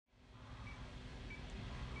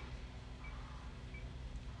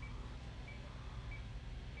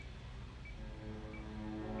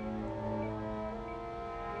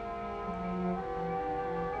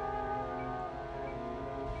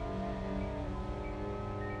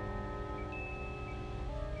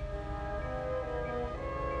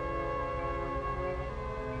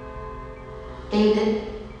David?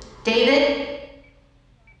 David?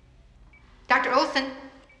 Dr. Olson?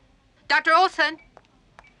 Dr. Olson?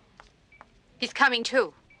 He's coming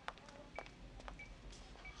too.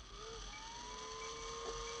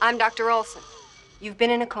 I'm Dr. Olson. You've been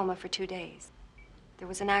in a coma for 2 days. There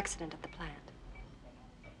was an accident at the plant.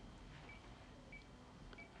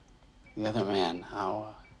 The other man,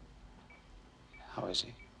 how is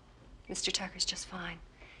he? Mr. Tucker's just fine.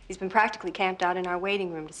 He's been practically camped out in our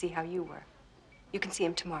waiting room to see how you were. You can see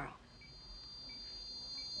him tomorrow.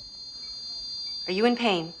 Are you in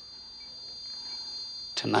pain?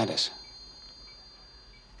 Tinnitus.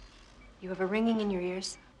 You have a ringing in your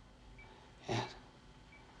ears? Yes.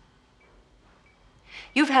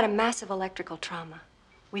 You've had a massive electrical trauma.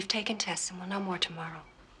 We've taken tests and we'll know more tomorrow.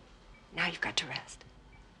 Now you've got to rest.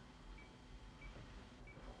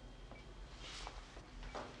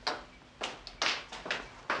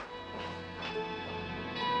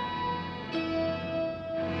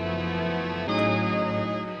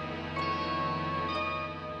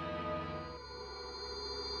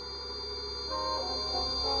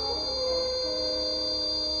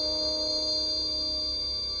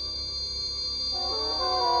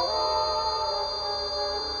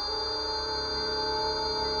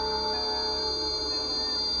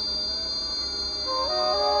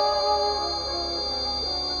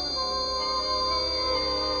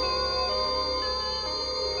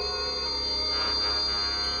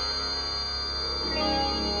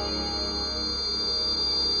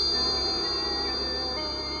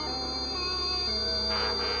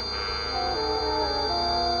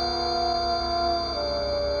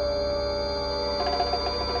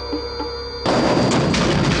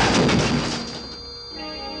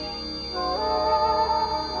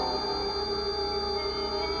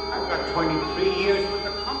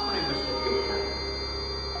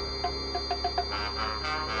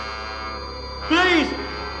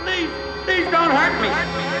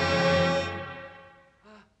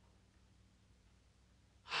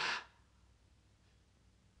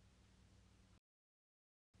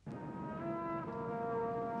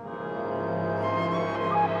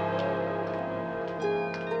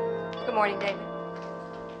 Good morning, David.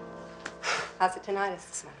 How's the tinnitus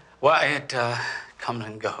this morning? Well, it comes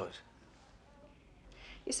and goes.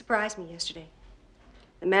 You surprised me yesterday.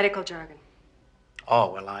 The medical jargon.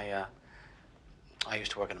 Oh, well, I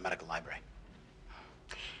used to work in a medical library.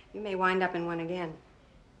 You may wind up in one again.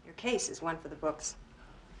 Your case is one for the books.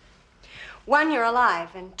 1, you're alive,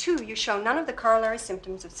 and 2, you show none of the corollary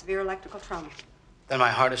symptoms of severe electrical trauma. Then my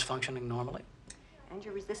heart is functioning normally? And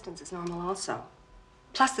your resistance is normal also.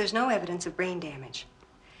 Plus, there's no evidence of brain damage.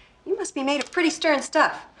 You must be made of pretty stern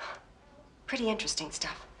stuff. Pretty interesting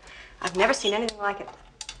stuff. I've never seen anything like it.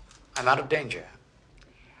 I'm out of danger.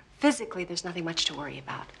 Physically, there's nothing much to worry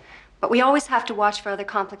about. But we always have to watch for other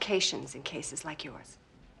complications in cases like yours.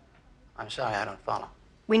 I'm sorry, I don't follow.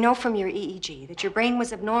 We know from your EEG that your brain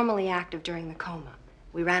was abnormally active during the coma.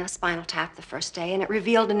 We ran a spinal tap the first day, and it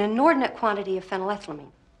revealed an inordinate quantity of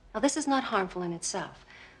phenylethylamine. Now, this is not harmful in itself,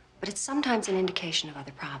 but it's sometimes an indication of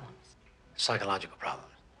other problems. Psychological problems?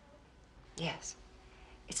 Yes.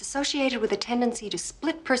 It's associated with a tendency to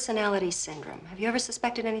split personality syndrome. Have you ever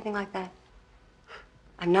suspected anything like that?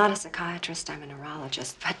 I'm not a psychiatrist, I'm a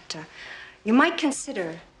neurologist, but you might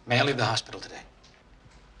consider... May I leave the hospital today?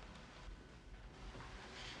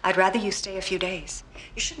 I'd rather you stay a few days.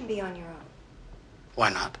 You shouldn't be on your own. Why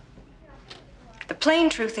not? The plain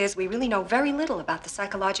truth is we really know very little about the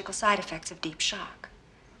psychological side effects of deep shock.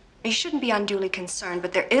 You shouldn't be unduly concerned,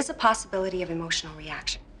 but there is a possibility of emotional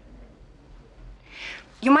reaction.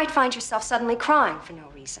 You might find yourself suddenly crying for no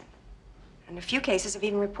reason. And a few cases have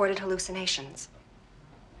even reported hallucinations.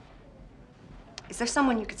 Is there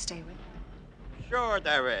someone you could stay with? Sure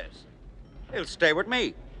there is. He'll stay with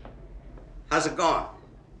me. How's it going?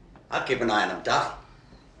 I'll keep an eye on him, Doc.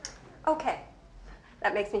 Okay.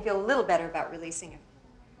 That makes me feel a little better about releasing him.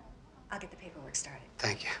 I'll get the paperwork started.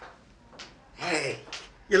 Thank you. Hey,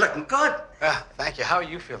 you're looking good. Thank you. How are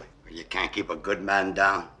you feeling? You can't keep a good man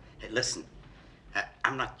down. Hey, listen,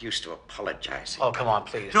 I'm not used to apologizing. Oh, come on,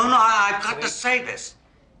 please. No, I've got to say this.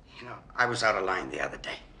 You know, I was out of line the other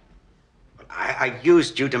day. Well, I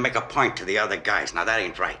used you to make a point to the other guys. Now, that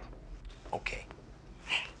ain't right. Okay.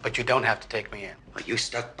 But you don't have to take me in. Well, you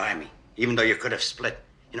stuck by me, even though you could have split.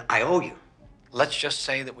 You know, I owe you. Let's just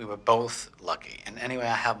say that we were both lucky. And anyway,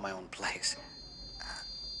 I have my own place.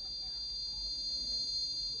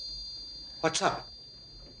 What's up?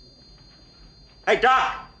 Hey,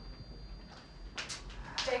 Doc!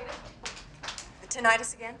 David? The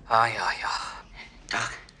tinnitus again? Yeah.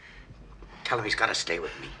 Doc, tell him he's got to stay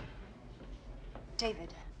with me.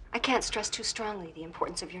 David, I can't stress too strongly the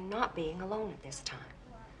importance of your not being alone at this time.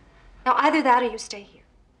 Now, either that or you stay here.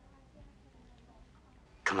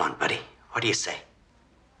 Come on, buddy. What do you say?